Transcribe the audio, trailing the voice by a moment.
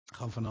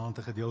gaan vanaand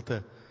 'n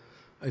gedeelte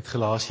uit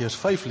Galasiërs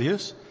 5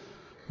 lees,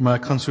 maar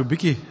ek gaan so 'n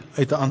bietjie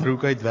uit 'n ander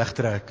hoek uit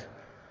wegtrek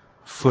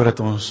voordat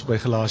ons by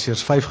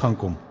Galasiërs 5 gaan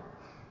kom.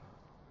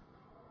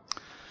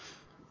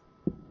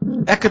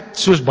 Ek het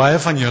soos baie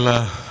van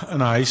julle in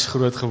 'n huis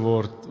groot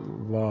geword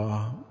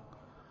waar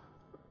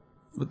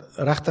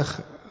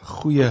regtig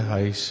goeie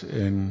huis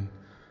en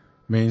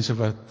mense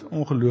wat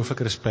ongelooflik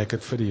respek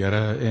het vir die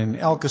Here en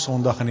elke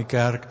Sondag in die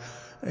kerk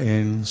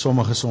en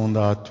sommige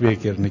Sondae 2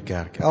 keer in die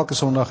kerk. Elke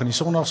Sondag in die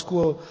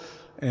Sondagskool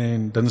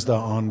en Dinsdae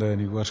aande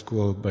in die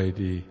hoërskool by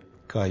die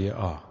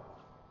KJA.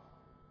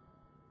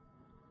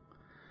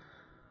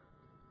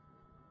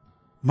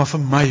 Maar vir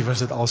my was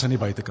dit als aan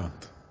die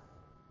buitekant.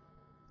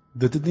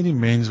 Dit het nie die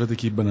mens wat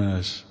ek hier binne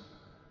is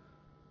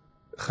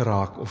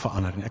geraak of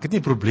verander nie. Ek het nie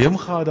 'n probleem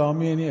gehad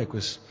daarmee nie. Ek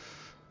was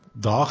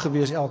daar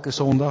gewees elke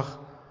Sondag.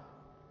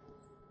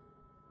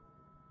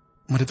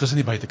 Maar dit was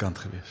aan die buitekant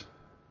gewees.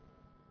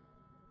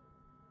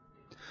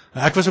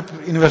 Ek was op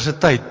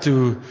universiteit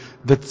toe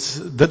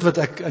dit wat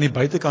ek aan die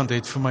buitekant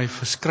het vir my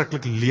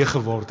verskriklik leeg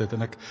geword het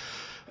en ek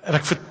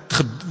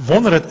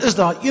gewonder het, is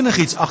daar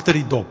enigiets agter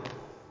die dop?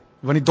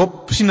 Want die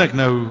dop sien ek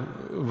nou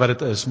wat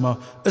dit is,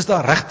 maar is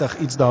daar regtig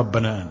iets daar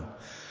binne-in?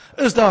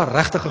 Is daar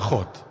regtig 'n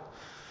God?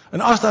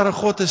 En as daar 'n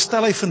God is,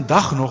 stel hy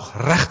vandag nog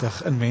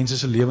regtig in mense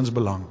se lewens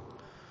belang?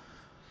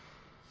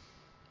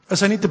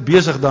 Is hy nie te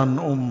besig dan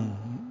om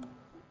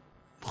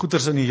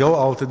goeters in die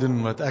heelal te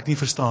doen wat ek nie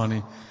verstaan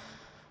nie?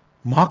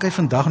 Maak hy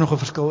vandag nog 'n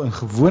verskil in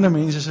gewone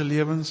mense se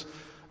lewens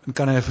en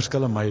kan hy 'n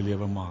verskil in my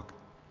lewe maak?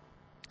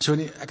 So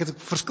ek het 'n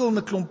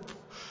verskillende klomp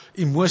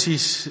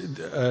emosies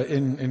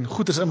en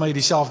goeters in my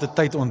dieselfde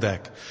tyd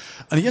ontdek.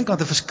 Aan die een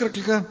kant 'n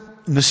verskriklike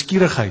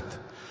nuuskierigheid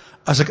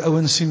as ek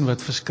ouens sien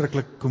wat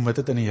verskriklik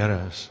committed in die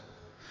Here is.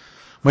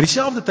 Maar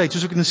dieselfde tyd,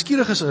 soos ek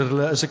nuuskierig is oor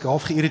hulle, is ek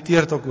half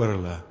geïrriteerd ook oor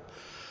hulle.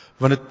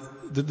 Want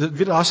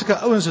weet daar sulke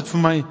ouens het vir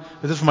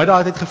my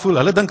daai tyd gevoel,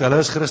 hulle dink hulle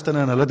is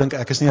Christene en hulle dink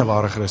ek is nie 'n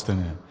ware Christen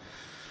nie.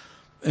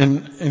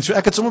 En so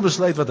ek het sommer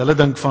besluit wat hulle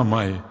dink van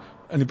my.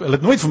 En hulle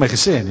het nooit vir my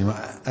gesê nie,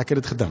 maar ek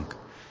het dit gedink.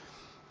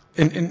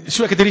 En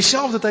so ek het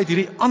dieselfde tyd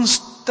hierdie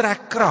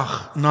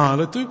aanstrekkrag na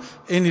hulle toe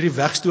en hierdie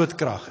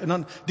wegstootkrag. En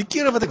dan die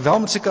kere wat ek wel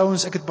met sulke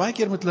ouens, ek het baie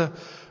keer met hulle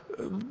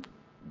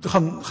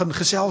gaan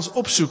gesels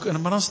opsoek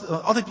en maar dan is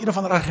altyd een of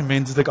ander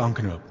argument wat ek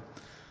aanknoop.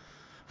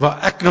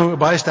 Waar ek nou 'n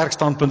baie sterk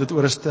standpunt het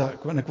oor 'n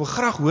stuk en ek wil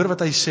graag hoor wat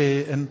hy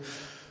sê en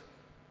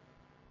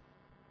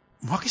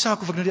maak nie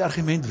saak of ek nou die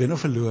argument wen of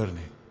verloor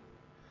nie.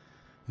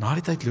 Na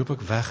die tyd loop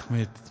ek weg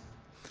met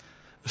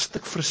 'n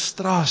stuk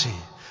frustrasie,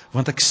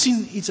 want ek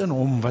sien iets in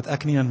hom wat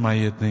ek nie in my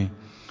het nie.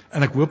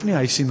 En ek hoop nie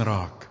hy sien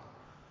raak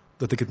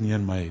dat ek dit nie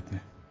in my het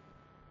nie.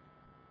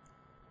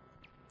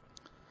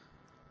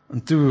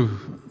 En toe,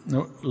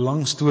 nou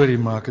lang storie,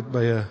 maar ek het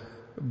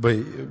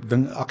by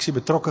ding aksie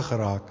betrokke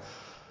geraak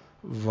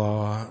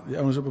waar die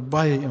ouens op 'n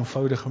baie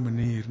eenvoudige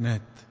manier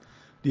net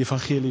die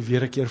evangelie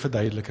weer 'n keer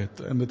verduidelik het.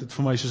 En dit het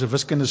vir my soos 'n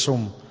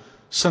wiskundesom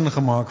sin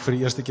gemaak vir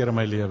die eerste keer in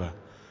my lewe.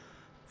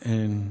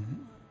 En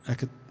ek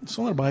het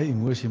sonder baie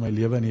emosie my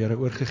lewe aan die Here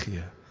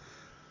oorgegee.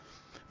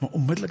 Maar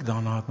onmiddellik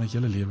daarna het my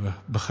hele lewe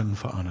begin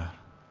verander.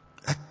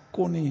 Ek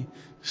kon nie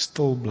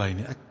stil bly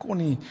nie. Ek kon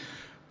nie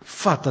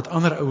vat dat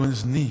ander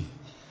ouens nie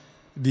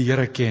die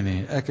Here ken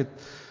nie. Ek het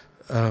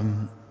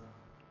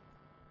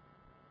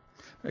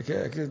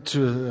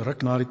so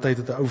ruk na die tyd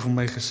het 'n ou vir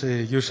my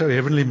gesê, "You're so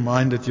heavenly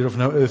minded, you're of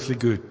no earthly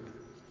good."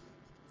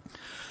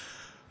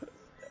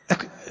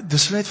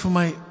 Dis net vir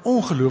my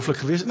ongelooflik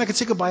geweest en ek het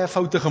seker baie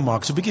foute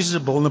gemaak. So 'n bietjie soos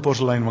 'n bil in 'n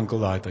porseleinwinkel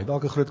daai tyd.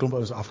 Dalk 'n groot klomp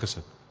ouens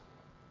afgesit.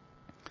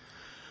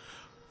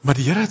 Maar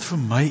die Here het vir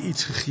my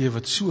iets gegee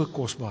wat so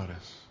kosbaar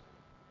is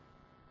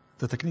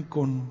dat ek nie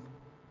kon,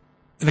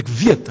 en ek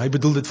weet hy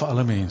bedoel dit vir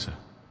alle mense.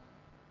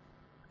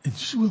 En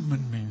so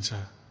min mense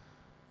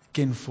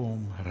ken vir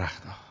hom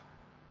regtig.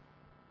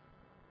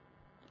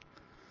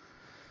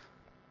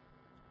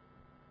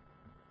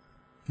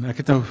 En ek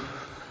het nou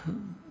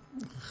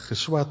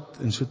geswat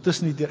en so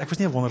tussen die deur. Ek was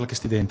nie 'n wonderlike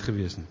student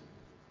gewees nie.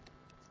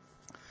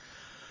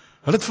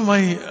 Hulle het vir my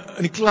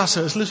in die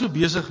klasse, is hulle so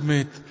besig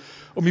met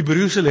om die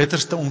Hebreëse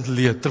letters te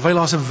ontleed, terwyl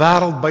daar's 'n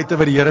wêreld buite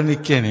wat die Here nie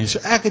ken nie. So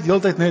ek het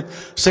heeltyd net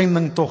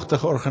sendingtogte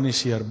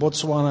georganiseer,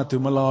 Botswana toe,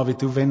 Malawi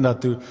toe, Wenda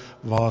toe,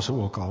 waar se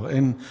ook al.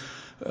 En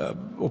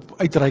op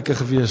uitreike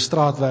gewees,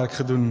 straatwerk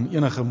gedoen,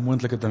 enige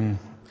moontlike ding,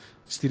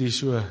 studie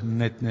so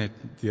net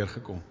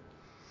deurgekom.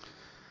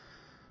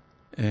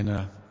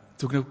 En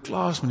toe ek nou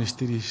klaar is met die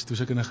studies, toe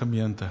ek in 'n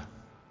gemeente.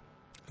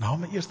 Na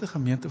my eerste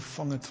gemeente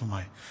vang dit vir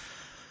my.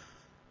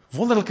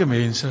 Wonderlike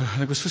mense,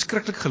 en ek was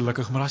verskriklik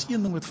gelukkig, maar daar's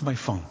een ding wat vir my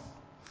vang.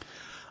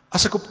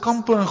 As ek op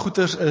kampe en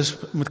goeters is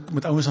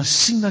met ouens, dan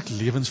sien ek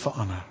lewens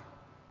verander.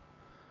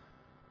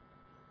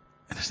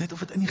 En dit is net of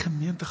dit in die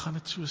gemeente gaan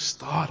dit so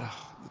stadig.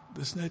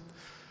 Dit is net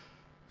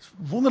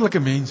wonderlike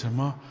mense,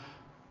 maar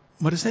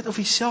dit is net of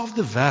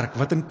dieselfde werk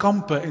wat in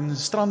kampe en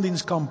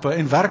stranddienskampe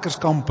en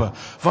werkerskampe,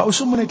 waar ou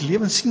sommer net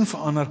lewens sien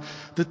verander,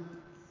 dit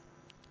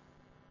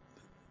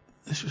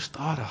is so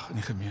stadig in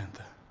die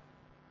gemeente.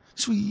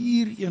 So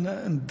hier ene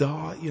en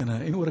daar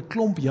ene, en oor 'n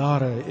klomp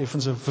jare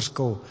effens 'n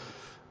verskil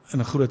in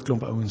 'n groot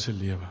klomp ouens se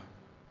lewe.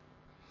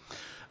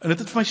 En dit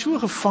het vir my so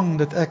gevang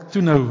dat ek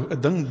toe nou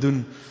 'n ding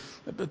doen,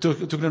 toe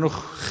ek nou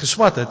nog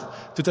geswat het,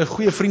 toe het 'n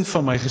goeie vriend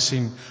van my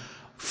gesien,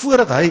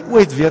 voordat hy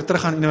ooit weer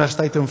terug aan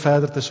universiteit om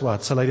verder te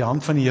swat, sal hy die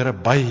hand van die Here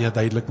baie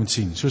duidelik moet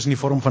sien, soos in die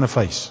vorm van 'n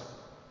vuis.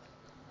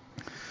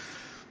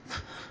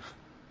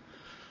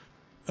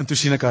 En toe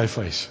sien ek hy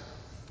vuis.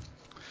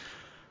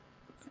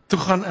 Toe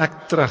gaan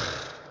ek terug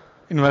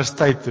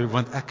universiteit toe,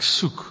 want ek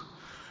soek.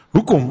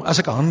 Hoekom, as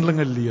ek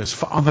Handelinge lees,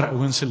 vir ander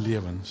ouens se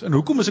lewens? En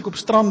hoekom as ek op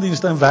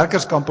stranddienste en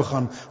werkerskampe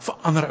gaan, vir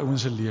ander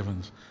ouens se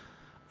lewens?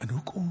 En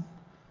hoekom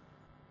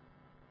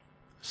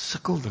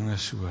sukkel dinge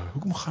so?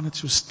 Hoekom gaan dit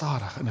so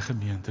stadig in 'n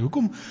gemeente?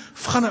 Hoekom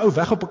gaan 'n ou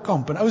weg op 'n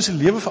kamp en ouens se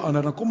lewe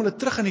verander, dan kom hulle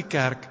terug in die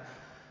kerk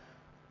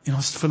en dan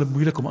is dit vir hulle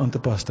moeilik om aan te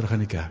pas terug in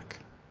die kerk?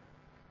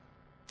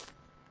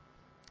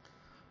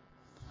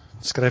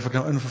 Skryf ek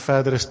nou in vir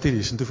verdere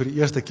studies en toe vir die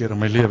eerste keer in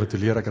my lewe, toe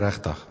leer ek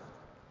regtig.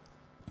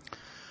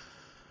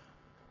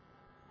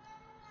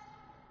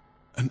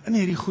 En in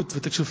hierdie goed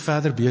wat ek so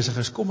verder besig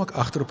is, kom ek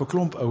agter op 'n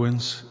klomp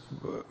ouens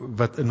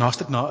wat 'n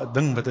naastek na 'n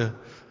ding wat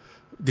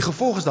die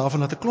gevolg is daarvan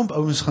dat 'n klomp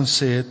ouens gaan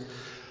sê het,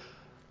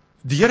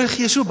 die Here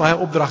gee so baie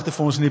opdragte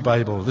vir ons in die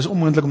Bybel, dis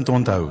onmoontlik om te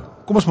onthou.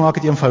 Kom ons maak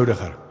dit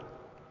eenvoudiger.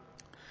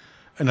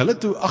 En hulle het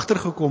toe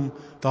agtergekom,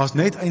 daar's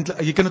net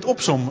eintlik, jy kan dit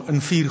opsom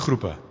in 4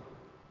 groepe.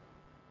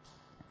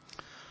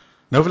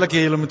 Nou wil ek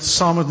julle moet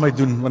saam met my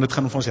doen, want dit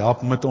gaan vir ons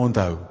help om dit te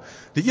onthou.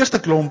 Die eerste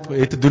klomp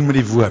het te doen met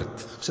die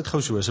woord. Sit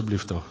gou so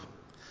asseblief tog.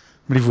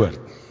 Met die woord.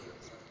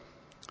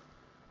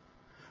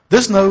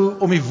 Dis nou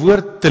om die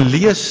woord te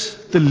lees,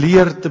 te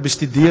leer, te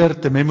bestudeer,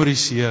 te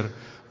memoriseer,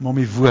 maar om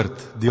die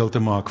woord deel te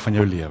maak van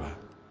jou lewe.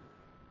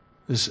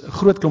 Dis 'n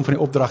groot klomp van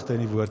die opdragte in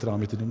die woord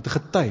daarmee te doen, om te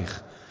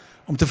getuig,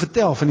 om te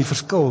vertel van die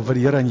verskil wat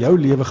die Here in jou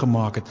lewe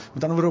gemaak het.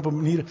 Met ander woorde op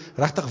 'n manier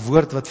regtig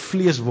woord wat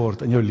vlees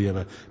word in jou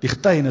lewe. Die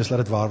getuienis laat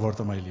dit waar word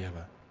in my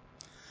lewe.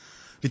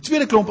 Die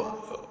tweede klomp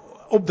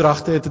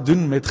opdragte het te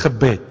doen met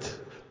gebed,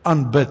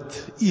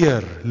 aanbid,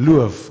 eer,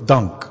 loof,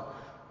 dank.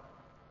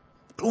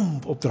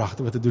 Klomp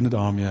opdragte wat te doen het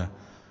daarmee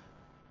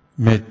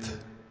met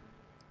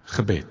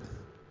gebed.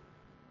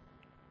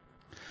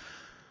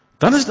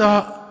 Dan is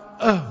daar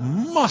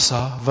 'n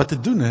massa wat te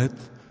doen het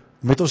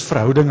met ons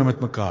verhoudinge met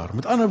mekaar.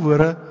 Met ander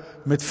woorde,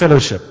 met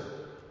fellowship.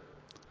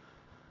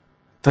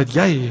 Dat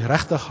jy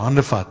regtig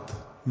hande vat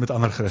met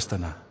ander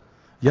Christene.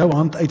 Jou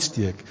hand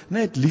uitsteek,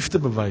 net liefde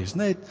bewys,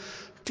 net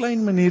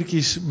klein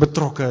maniertjies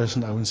betrokke is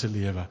in ouens se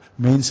lewe,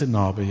 mense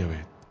naby jou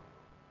het.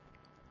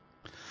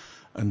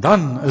 En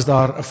dan is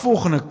daar 'n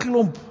volgende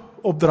klomp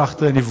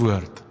opdragte in die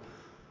woord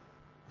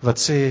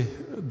wat sê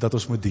dat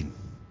ons moet dien.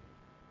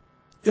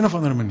 Een of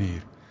ander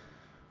manier.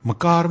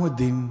 Mekaar moet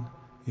dien,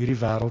 hierdie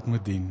wêreld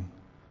moet dien,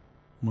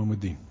 maar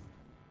moet dien.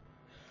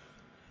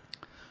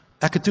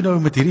 Ek het toe nou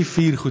met hierdie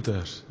 4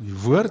 goeters, die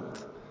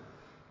woord,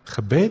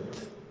 gebed,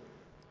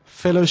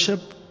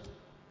 fellowship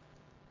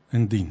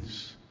en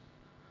diens.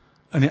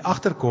 In die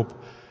agterkop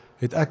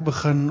het ek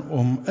begin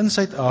om in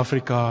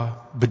Suid-Afrika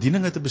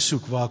bedieninge te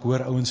besoek waar ek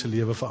hoor ouens se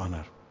lewe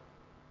verander.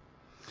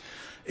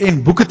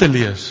 En boeke te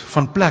lees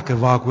van plekke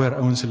waar ek hoor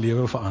ouens se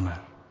lewe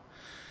verander.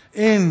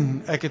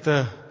 En ek het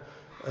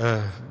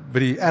by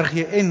die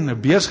RGN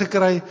 'n beurs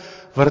gekry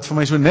wat dit vir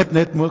my so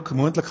net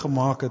moontlik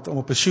gemaak het om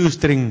op 'n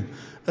shoestring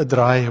 'n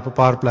draai op 'n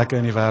paar plekke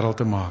in die wêreld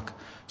te maak.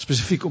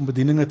 Spesifiek om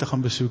bedieninge te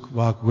gaan besoek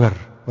waar ek hoor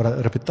wat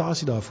 'n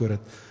reputasie daarvoor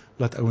het,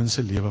 laat ouens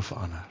se lewe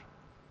verander.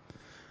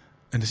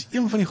 En dis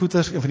een van die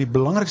goeters, een van die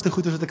belangrikste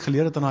goeters wat ek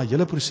geleer het in daai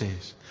hele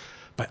proses.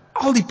 By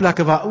al die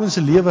plekke waar ouens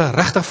se lewe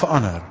regtig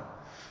verander,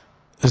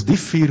 is die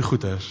 4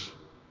 goeters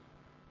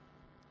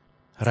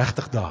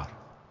regtig daar.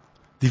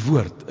 Die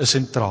woord is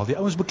sentraal. Die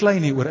ouens beklei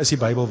nie oor is die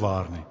Bybel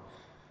waar nie.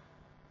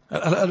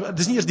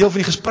 Dis nie eers deel van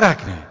die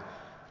gesprek nie.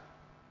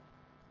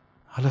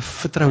 Hulle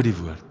vertrou die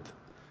woord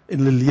en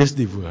hulle lees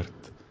die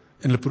woord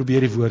en hulle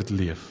probeer die woord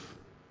leef.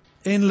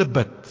 En hulle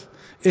bid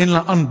en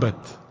hulle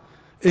aanbid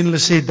en hulle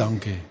sê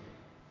dankie.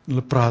 En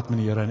hulle praat met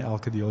die Here in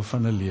elke deel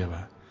van hulle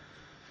lewe.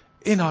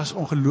 En daar is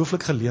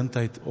ongelooflik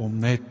geleentheid om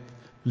net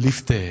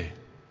lief te hê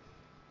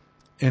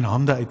en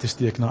hande uit te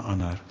steek na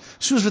ander.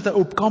 Soos wat hy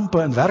op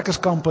kampe en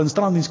werkerskampe en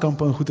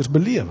stranddienskampe en goeders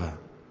belewe.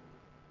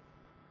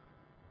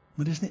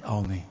 Maar dis nie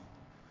al nie.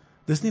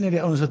 Dis nie net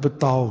die ouens wat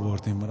betaal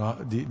word nie,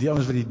 maar die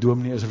ouens wat die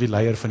dominee is of die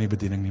leier van die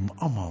bediening nie, maar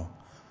almal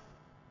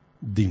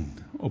dien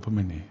op 'n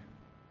manier.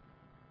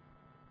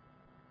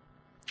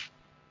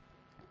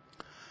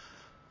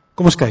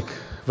 Kom ons kyk,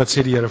 wat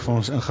sê die Here vir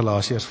ons in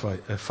Galasiërs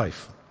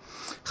 5.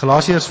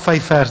 Galasiërs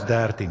 5 vers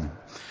 13.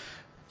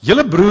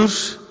 Julle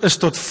broers is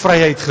tot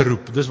vryheid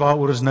geroep. Dis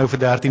waaroor ons nou vir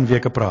 13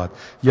 weke praat.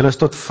 Julle is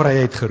tot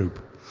vryheid geroep.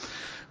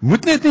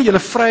 Moet net nie julle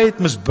vryheid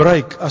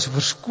misbruik as 'n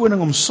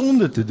verskoning om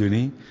sonde te doen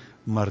nie,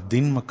 maar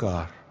dien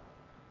mekaar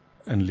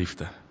in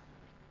liefde.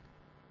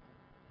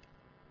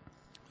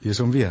 Lees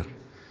hom weer.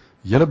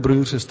 Julle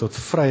broers is tot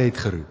vryheid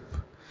geroep.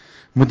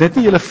 Moet net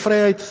nie julle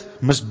vryheid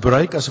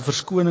misbruik as 'n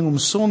verskoning om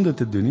sonde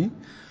te doen nie,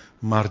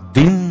 maar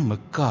dien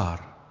mekaar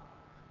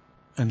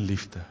in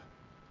liefde.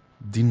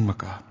 Dien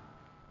mekaar.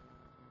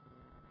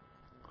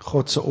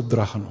 God se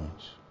opdrag aan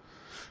ons.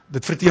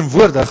 dit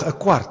verteenwoordig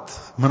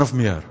 1/4, min of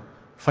meer,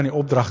 van die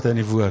opdragte in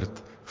die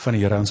woord van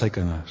die Here aan sy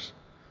kinders.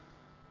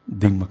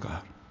 Dien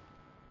mekaar.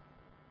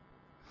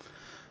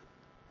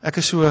 Ek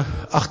is so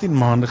 18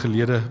 maande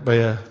gelede by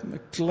 'n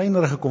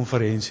kleinerige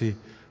konferensie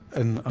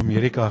in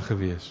Amerika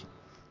gewees.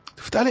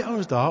 Toe vertel die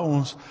ouens daar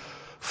ons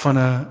van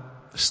 'n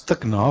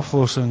stuk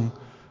navorsing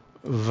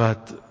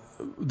wat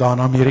daar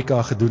in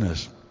Amerika gedoen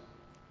is.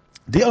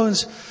 Die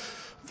ouens,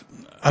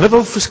 hulle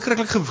wou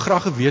verskriklik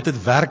graag geweet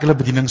het, werk hulle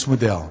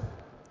bedieningsmodel.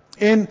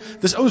 En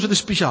dis ouens wat 'n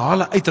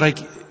spesiale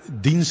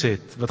uitreikdiens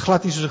het, wat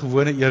glad nie soos 'n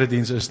gewone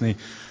erediens is nie.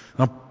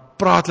 Dan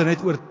praat hulle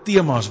net oor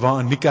temas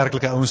waarin nie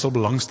kerklike ouens sal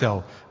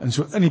belangstel, en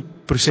so in die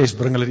proses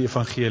bring hulle die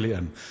evangelie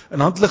in. En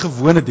dan het hulle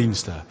gewone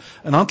dienste.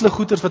 En dan het hulle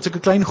goeders wat sulke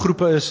klein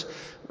groepe is,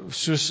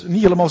 soos nie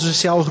heeltemal soos 'n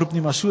selgroep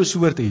nie, maar so 'n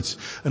soort iets.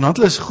 En dan het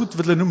hulle is goed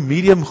wat hulle noem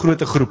medium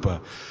grootte groepe.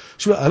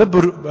 So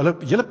hulle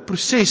hele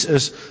proses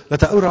is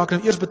dat 'n ou raak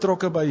nou eers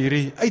betrokke by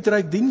hierdie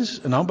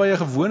uitreikdiens, en dan by 'n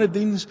gewone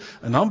diens,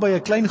 en dan by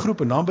 'n klein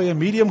groep, en dan by 'n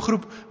medium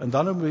groep, en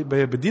dan by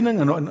 'n bediening,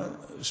 en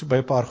so by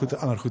 'n paar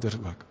ander goeders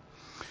ook.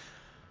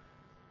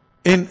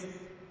 En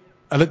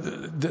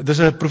dis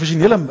 'n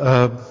professionele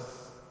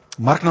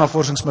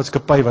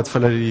marknavorsingsmaatskappy wat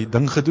vir hulle die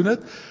ding gedoen het.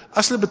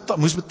 As hulle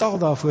moes betaal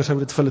daarvoor, sou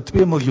dit vir hulle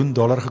 $2 miljoen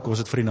gekos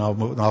het vir die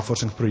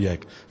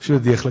navorsingsprojek. So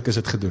deeglik is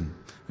dit gedoen,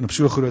 en op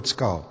so groot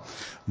skaal.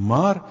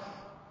 Maar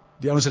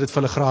die ouens het dit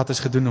vir hulle gratis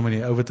gedoen, omdat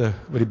die ou wat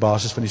die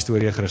basis van die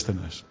storie 'n Christen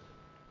is.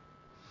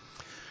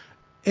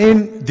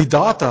 En die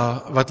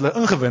data wat hulle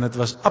ingewin het,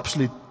 was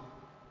absoluut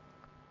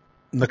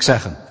niks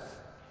seggend.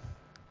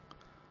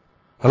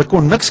 Hulle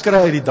kon niks kry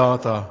uit die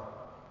data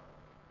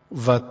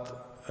wat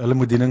hulle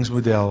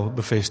bedieningsmodel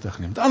bevestig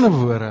nie. Met ander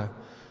woorde,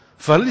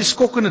 vir hulle die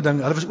skokkende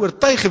ding, hulle was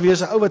oortuig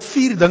gewees, 'n ou wat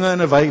 4 dinge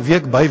in 'n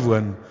week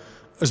bywoon,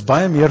 is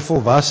baie meer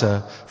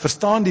volwasse,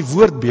 verstaan die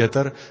woord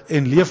beter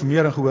en leef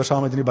meer in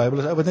gehoorsaamheid in die Bybel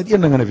as 'n ou wat net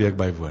 1 ding in 'n week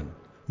bywoon.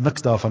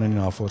 Niks daarvan in die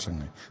navorsing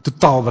nie.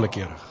 Totaal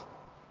willekeurig.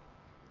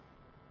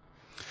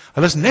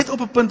 Hulle is net op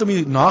 'n punt om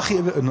die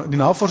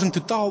navorsing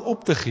totaal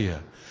op te gee.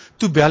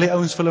 Toe bel die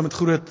ouens vir hulle met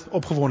groot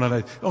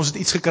opgewondenheid. Ons het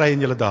iets gekry in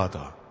julle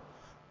data.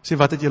 Sê,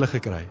 wat het julle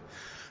gekry?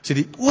 Sê,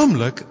 die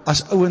oomblik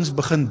as ouens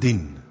begin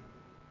dien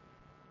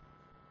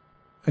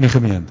in die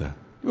gemeente.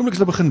 Die oomblik as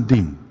hulle begin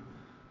dien,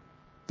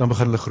 dan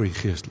begin hulle groei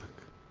geestelik.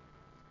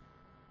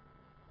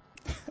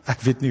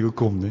 Ek weet nie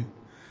hoekom nie.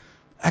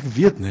 Ek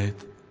weet net,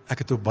 ek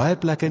het op baie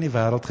plekke in die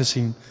wêreld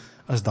gesien,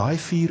 as daai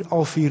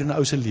al vier in 'n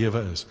ou se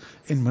lewe is,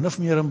 en min of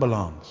meer in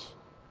balans,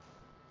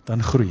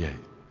 dan groei jy.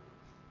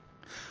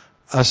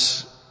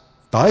 As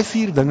daai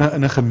 4 dinge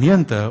in 'n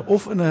gemeente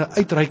of in 'n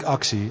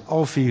uitreikaksie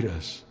al 4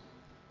 is: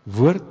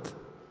 woord,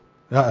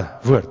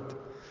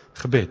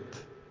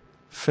 gebed,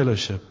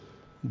 fellowship,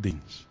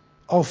 diens.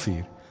 Al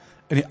 4.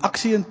 In die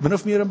aksie min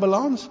of meer in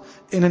balans,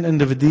 en in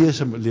individue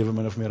se lewe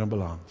min of meer in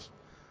balans.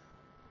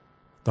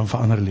 Dan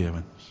verander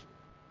lewens.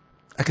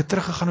 Ek het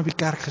teruggegaan op die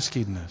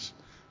kerkgeskiedenis.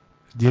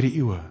 Deur die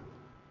eeue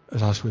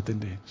is daar so 'n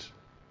tendens.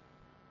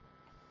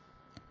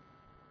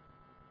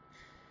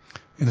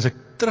 En as ek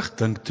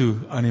terugdink toe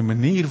aan die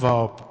manier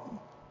waarop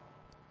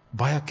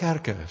baie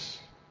kerke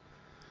is,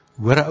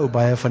 hoor 'n ou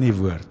baie van die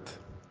woord.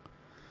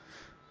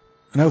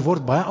 En nou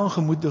word baie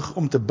aangemoedig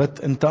om te bid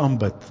en te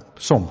aanbid.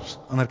 Soms,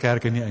 ander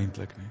kerke nie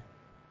eintlik nie.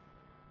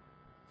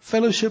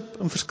 Fellowship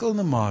in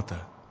verskillende mate.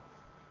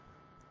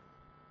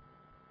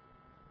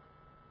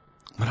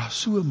 Maar daar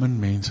is so min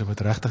mense wat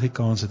regtig die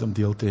kans het om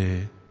deel te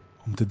hê,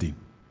 om te dien.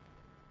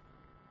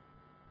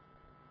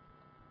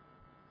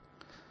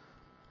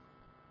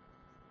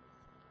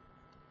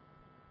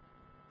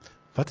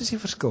 Wat is die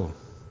verskil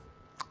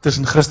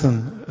tussen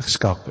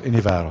Christendom en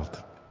die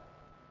wêreld?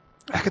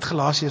 Ek het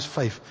Galasiërs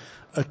 5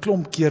 'n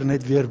klomp keer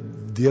net weer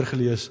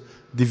deurgelees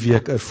die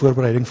week, 'n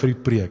voorbereiding vir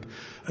die preek.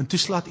 En toe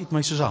slaat iets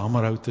my soos 'n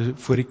hamerhout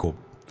voor die kop.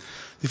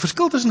 Die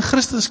verskil tussen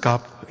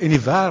Christendom en die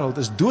wêreld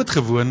is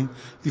doodgewoon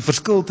die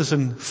verskil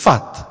tussen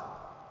vat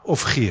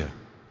of gee.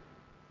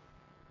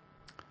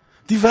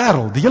 Die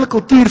wêreld, die hele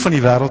kultuur van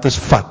die wêreld is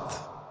vat.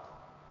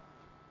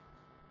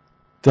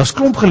 Daar's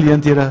klomp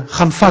geleenthede,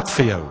 gaan vat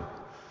vir jou.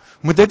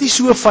 Moet dit nie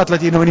so vat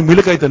dat jy nou in die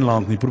moeilikheid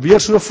inland nie. Probeer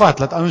so vat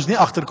dat ouens nie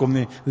agterkom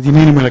nie, dat jy nie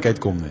in die moeilikheid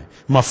kom nie.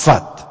 Maar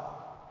vat.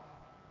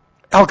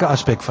 Elke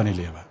aspek van die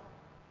lewe.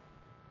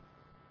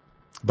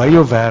 By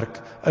jou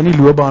werk, in die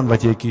loopbaan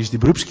wat jy kies, die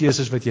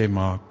beroepskeuses wat jy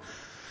maak,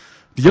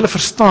 die hele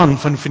verstaan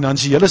van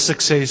finansiële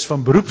sukses,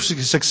 van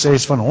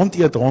beroepssukses, van hond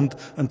eet hond,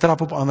 en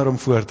trap op ander om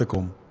voor te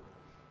kom.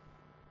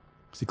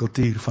 Dis die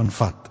kultuur van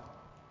vat.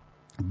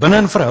 Binne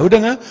in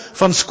verhoudinge,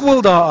 van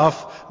skool daar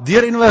af,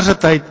 deur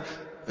universiteit,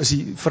 is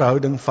die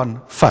verhouding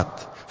van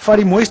vat. Vat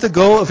die mooiste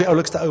girl of die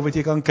oulikste ou wat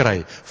jy kan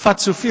kry.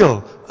 Vat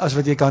soveel as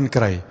wat jy kan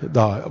kry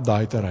daar op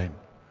daai terrein.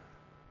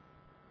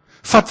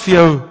 Vat vir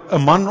jou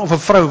 'n man of 'n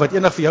vrou wat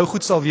eendag vir jou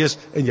goed sal wees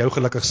en jou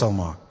gelukkig sal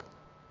maak.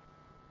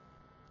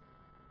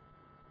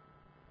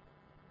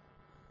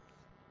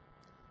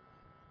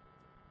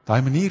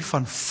 Daai manier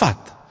van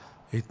vat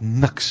het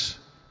niks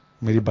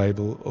met die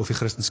Bybel of die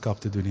Christendom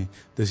te doen nie.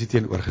 Dis die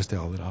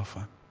teenoorgestelde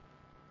daarvan.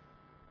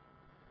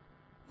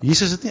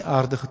 Jesus het nie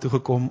aarde toe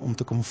gekom om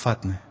te kom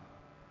vat nie,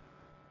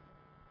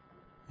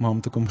 maar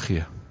om te kom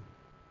gee.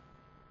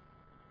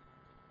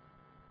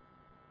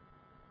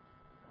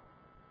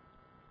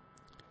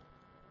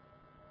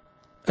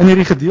 In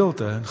hierdie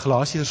gedeelte, in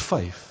Galasiërs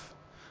 5,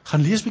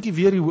 gaan lees bietjie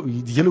weer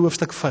die hele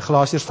hoofstuk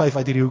Galasiërs 5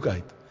 uit hierdie hoek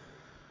uit.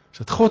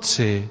 So dat God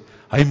sê,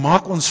 hy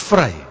maak ons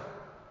vry.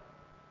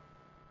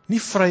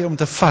 Nie vry om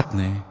te vat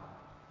nie,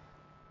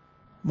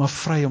 maar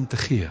vry om te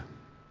gee.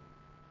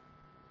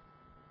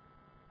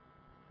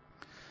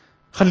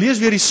 Gaan lees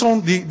weer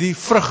die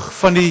vrug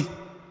van die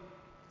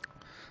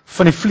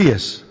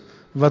vlees,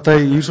 wat hy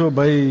hierso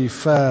by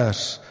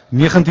vers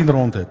 19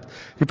 rond het.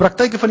 Die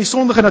praktyke van die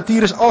sondige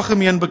natuur is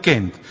algemeen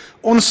bekend.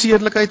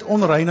 Onsedelikheid,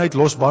 onreinheid,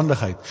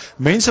 losbandigheid.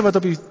 Mense wat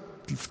op die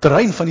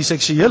terrein van die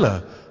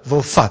seksuele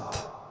wil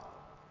vat,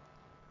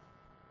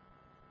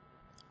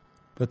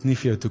 wat nie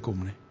vir jou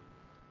toekom nie.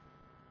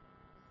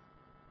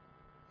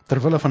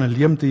 Terwille van 'n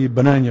leemte hier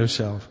binne in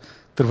jouself,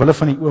 terwille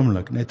van die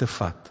oomblik, net te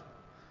vat.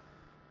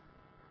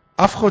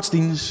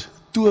 Afgodsdiens,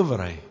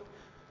 towery,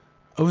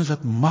 ouens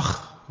wat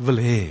mag wil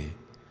hê,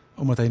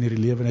 omdat hy in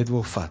hierdie lewe net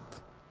wil vat.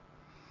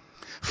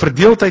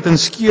 Verdeeldheid en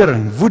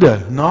skeuring,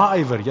 woede,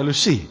 naaiwer,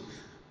 jaloesie,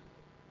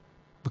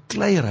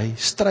 bekleierery,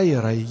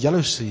 stryery,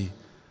 jaloesie,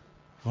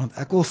 want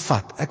ek wil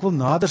vat, ek wil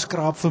nader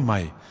skraap vir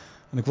my,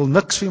 en ek wil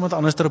niks vir iemand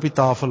anders op die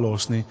tafel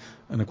los nie,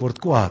 en ek word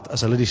kwaad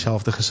as hulle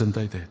dieselfde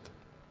gesindheid het.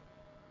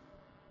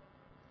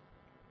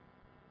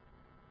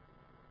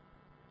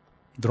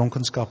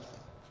 Dronkenskap,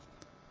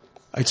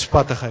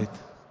 uitspattigheid,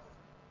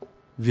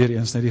 weer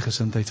eens net die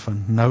gesindheid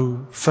van nou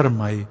vir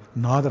my,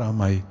 nader aan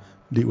my,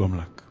 die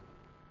oomblik.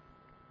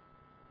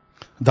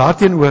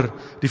 Daarteenoor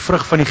die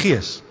vrug van die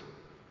Gees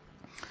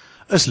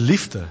is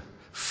liefde,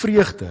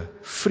 vreugde,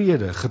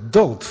 vrede,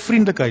 geduld,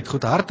 vriendelikheid,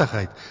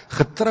 goedhartigheid,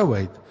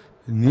 getrouheid,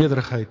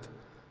 nederigheid,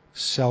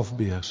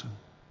 selfbeheersing.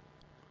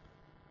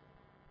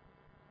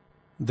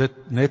 Dit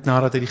net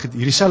nadat hy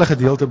hierdie selfde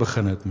gedeelte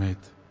begin het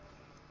met: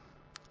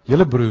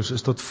 julle broers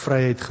is tot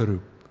vryheid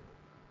geroep.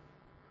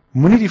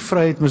 Moenie die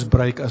vryheid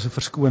misbruik as 'n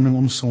verskoning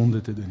om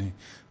sonde te doen nie.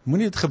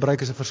 Moenie dit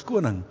gebruik as 'n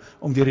verskoning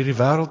om deur hierdie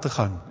wêreld te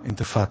gaan en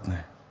te vat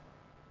nie.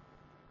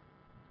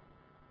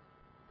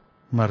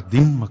 Maar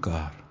dien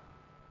mekaar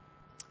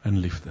in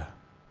liefde.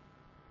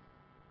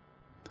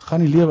 Gaan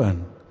die lewe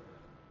in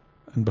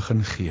en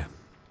begin gee.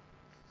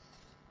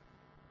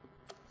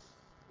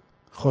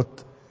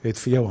 God het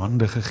vir jou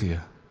hande gegee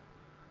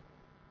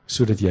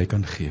sodat jy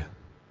kan gee.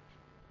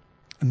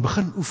 En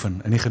begin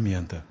oefen in die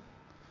gemeente.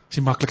 Dis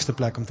die maklikste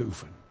plek om te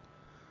oefen.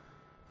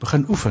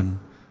 Begin oefen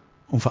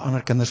om vir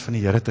ander kinders van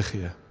die Here te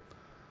gee.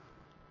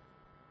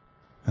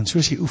 En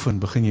soos jy oefen,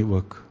 begin jy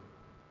ook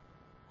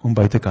om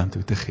buitekant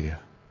toe te gee.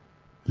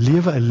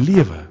 Lewe 'n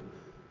lewe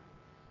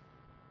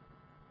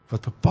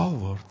wat bepaal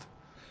word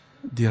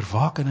deur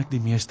waar kan ek die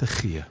meeste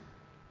gee?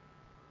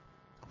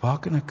 Waar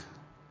kan ek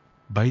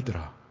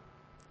bydra?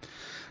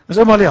 As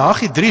jy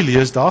Maleagi 3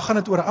 lees, daar gaan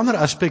dit oor 'n ander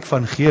aspek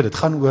van gee. Dit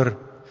gaan oor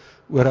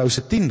 'n ou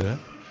se tiende,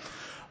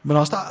 maar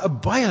daar's daar 'n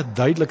baie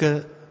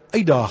duidelike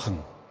uitdaging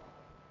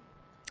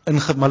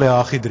in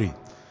Maleagi 3.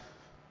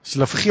 As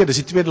jy vergeet, dis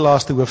die tweede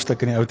laaste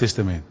hoofstuk in die Ou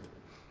Testament.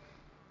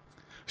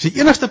 Dis die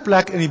enigste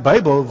plek in die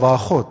Bybel waar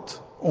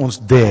God ons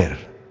dare.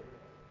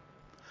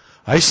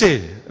 Hy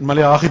sê in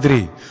Maleagi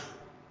 3,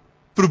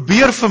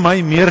 probeer vir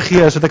my meer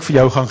gee as wat ek vir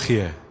jou gaan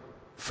gee.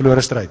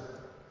 Verlore stryd.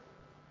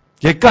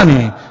 Jy kan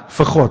nie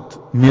vir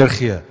God meer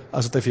gee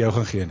as wat hy vir jou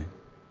gaan gee nie.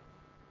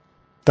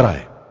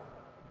 Try.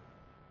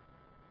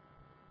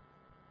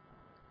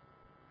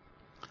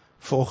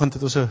 Vanoggend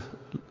het ons 'n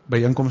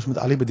byeenkoms met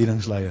al die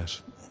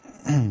bedieningsleiers.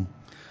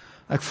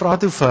 Ek vra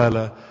toe vir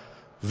hulle,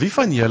 wie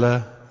van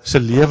julle se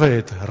lewe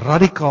het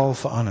radikaal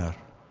verander?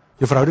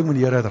 Jou verhouding met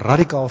die Here het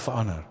radikaal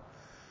verander.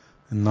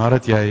 En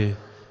nadat jy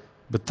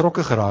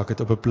betrokke geraak het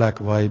op 'n plek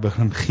waar jy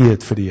begin gee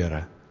het vir die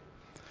Here.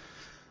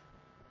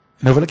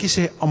 Nou wil ek nie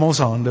sê almal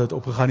se hande het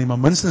opgegaan nie, maar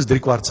minstens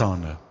 3/4 se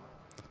hande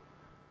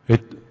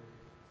het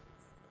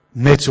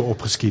net so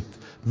opgeskiet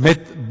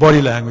met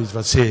body language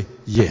wat sê,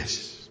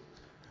 yes,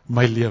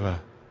 my lewe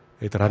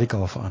het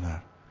radikaal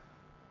verander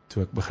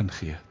toe ek begin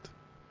gee het.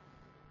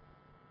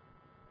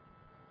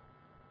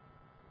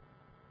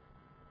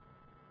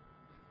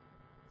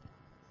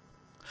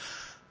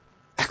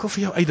 Ek wil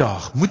vir jou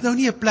uitdaag, moet nou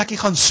nie 'n plekkie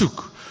gaan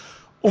soek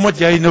omdat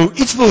jy nou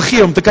iets wil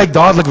gee om te kyk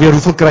dadelik weer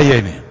hoeveel kry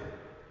jy nie.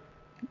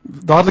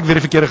 Dadelik weer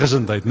die verkeerde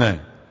gesindheid, nee.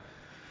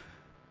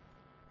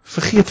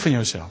 Vergeet van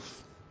jouself.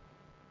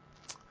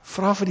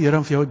 Vra vir die Here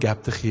om vir jou 'n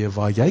gap te gee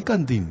waar jy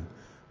kan dien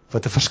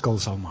wat 'n verskil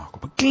sal maak.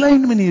 Op 'n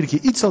klein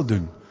maniertjie iets sal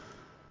doen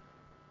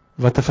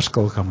wat 'n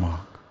verskil kan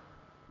maak.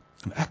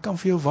 En ek kan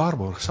vir jou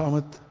waarborg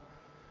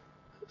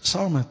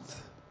saam met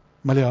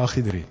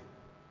Maleagi 3.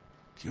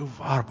 Jou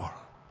waarborg.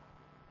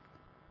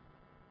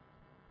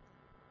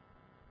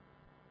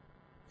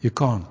 You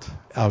can't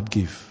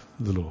outgive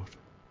the Lord.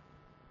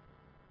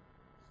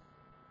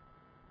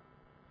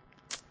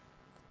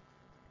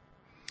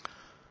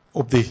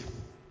 Op die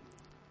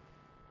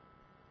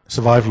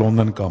Survive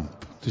London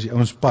kamp, dus die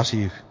ouens pas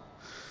hier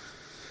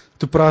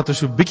Toe praat ons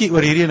so 'n bietjie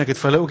oor hierdie en ek het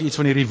vir hulle ook iets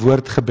van hierdie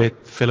woord gebed,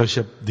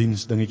 fellowship,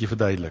 diens dingetjie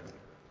verduidelik.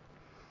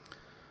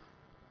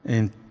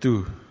 En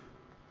toe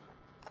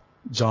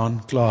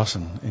John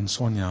Klaasen en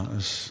Sonja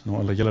is nou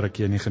al 'n hele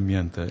rukkie in die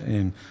gemeente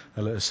en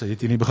hulle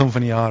het in die begin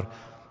van die jaar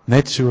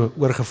net so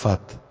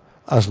oorgevat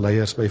as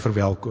leiers by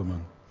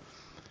verwelkoming.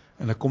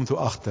 En ek kom toe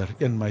agter,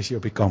 een meisie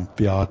op die kamp,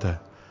 Beate,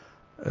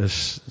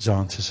 is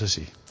John se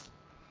sussie.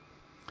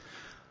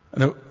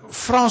 En nou,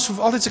 vra ons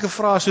altyd sulke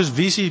vrae soos,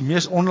 wie is die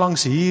mees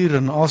onlangs hier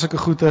en al sulke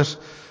goeters,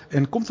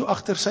 en kom toe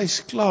agter,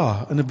 sy's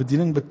klaar in 'n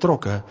bediening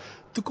betrokke.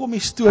 Toe kom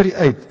die storie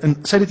uit, en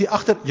sy het hier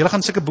agter, julle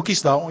gaan sulke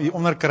boekies daar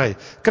hieronder kry.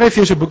 Kry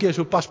vir jou so 'n boekie,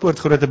 so 'n paspoort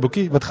groot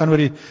boekie, wat gaan oor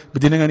die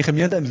bediening aan die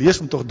gemeente, en lees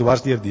hom tog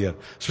dwars deur. Dis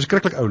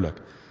verskriklik oulik.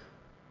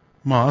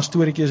 Maar haar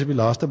storieetjie is op die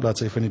laaste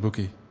bladsy van die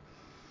boekie.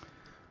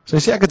 Sy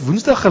sê, ek het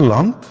Woensdag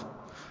geland,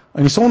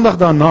 en die Sondag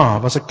daarna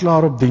was ek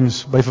klaar op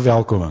diens by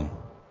verwelkoming.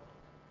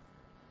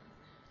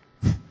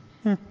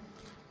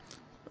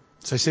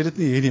 Sy sê dit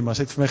nie hier nie, maar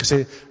sy het vir my gesê,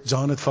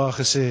 John het vir haar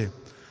gesê,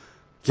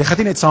 jy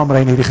gaan nie net saam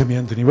ry in hierdie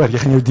gemeente nie, hoor,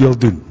 jy gaan jou deel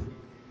doen.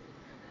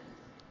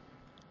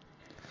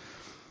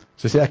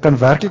 Sy sê, ek kan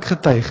werklik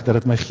getuig dat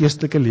dit my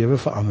geestelike lewe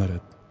verander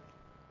het.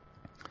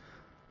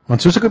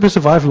 Want soos ek op die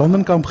Survive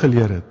London kamp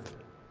geleer het,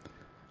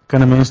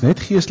 kan 'n mens net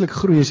geestelik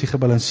groei as jy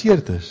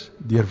gebalanseerd is,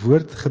 deur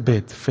woord,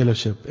 gebed,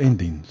 fellowship en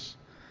diens.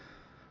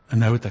 En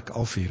nou het ek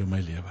al 4 in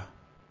my lewe.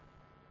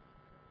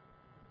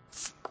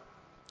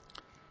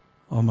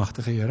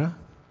 Almagtige Here,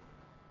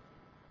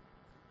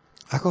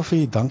 ek wil vir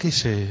U dankie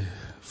sê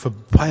vir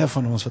baie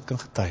van ons wat kan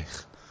getuig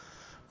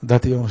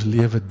dat U ons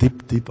lewe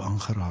diep, diep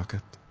aangeraak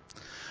het.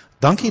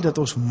 Dankie dat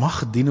ons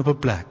mag dien op 'n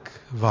plek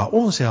waar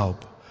ons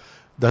help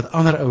dat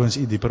ander ouens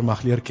U dieper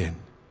mag leer ken.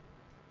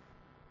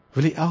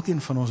 Wil U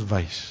elkeen van ons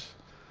wys,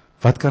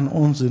 wat kan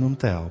ons doen om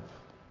te help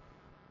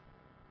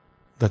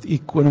dat U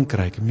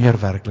koninkryk meer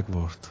werklik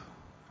word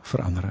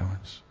vir ander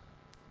ouens.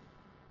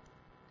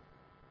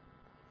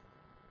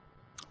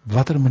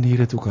 Watter manier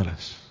dit ook al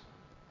is,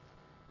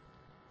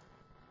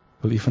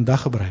 wil U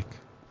vandag gebruik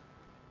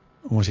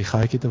om ons die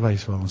gaatjie te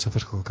wys waar ons 'n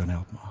verskil kan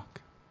help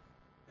maak.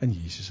 In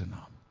Jesus se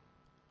naam.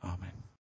 Amen.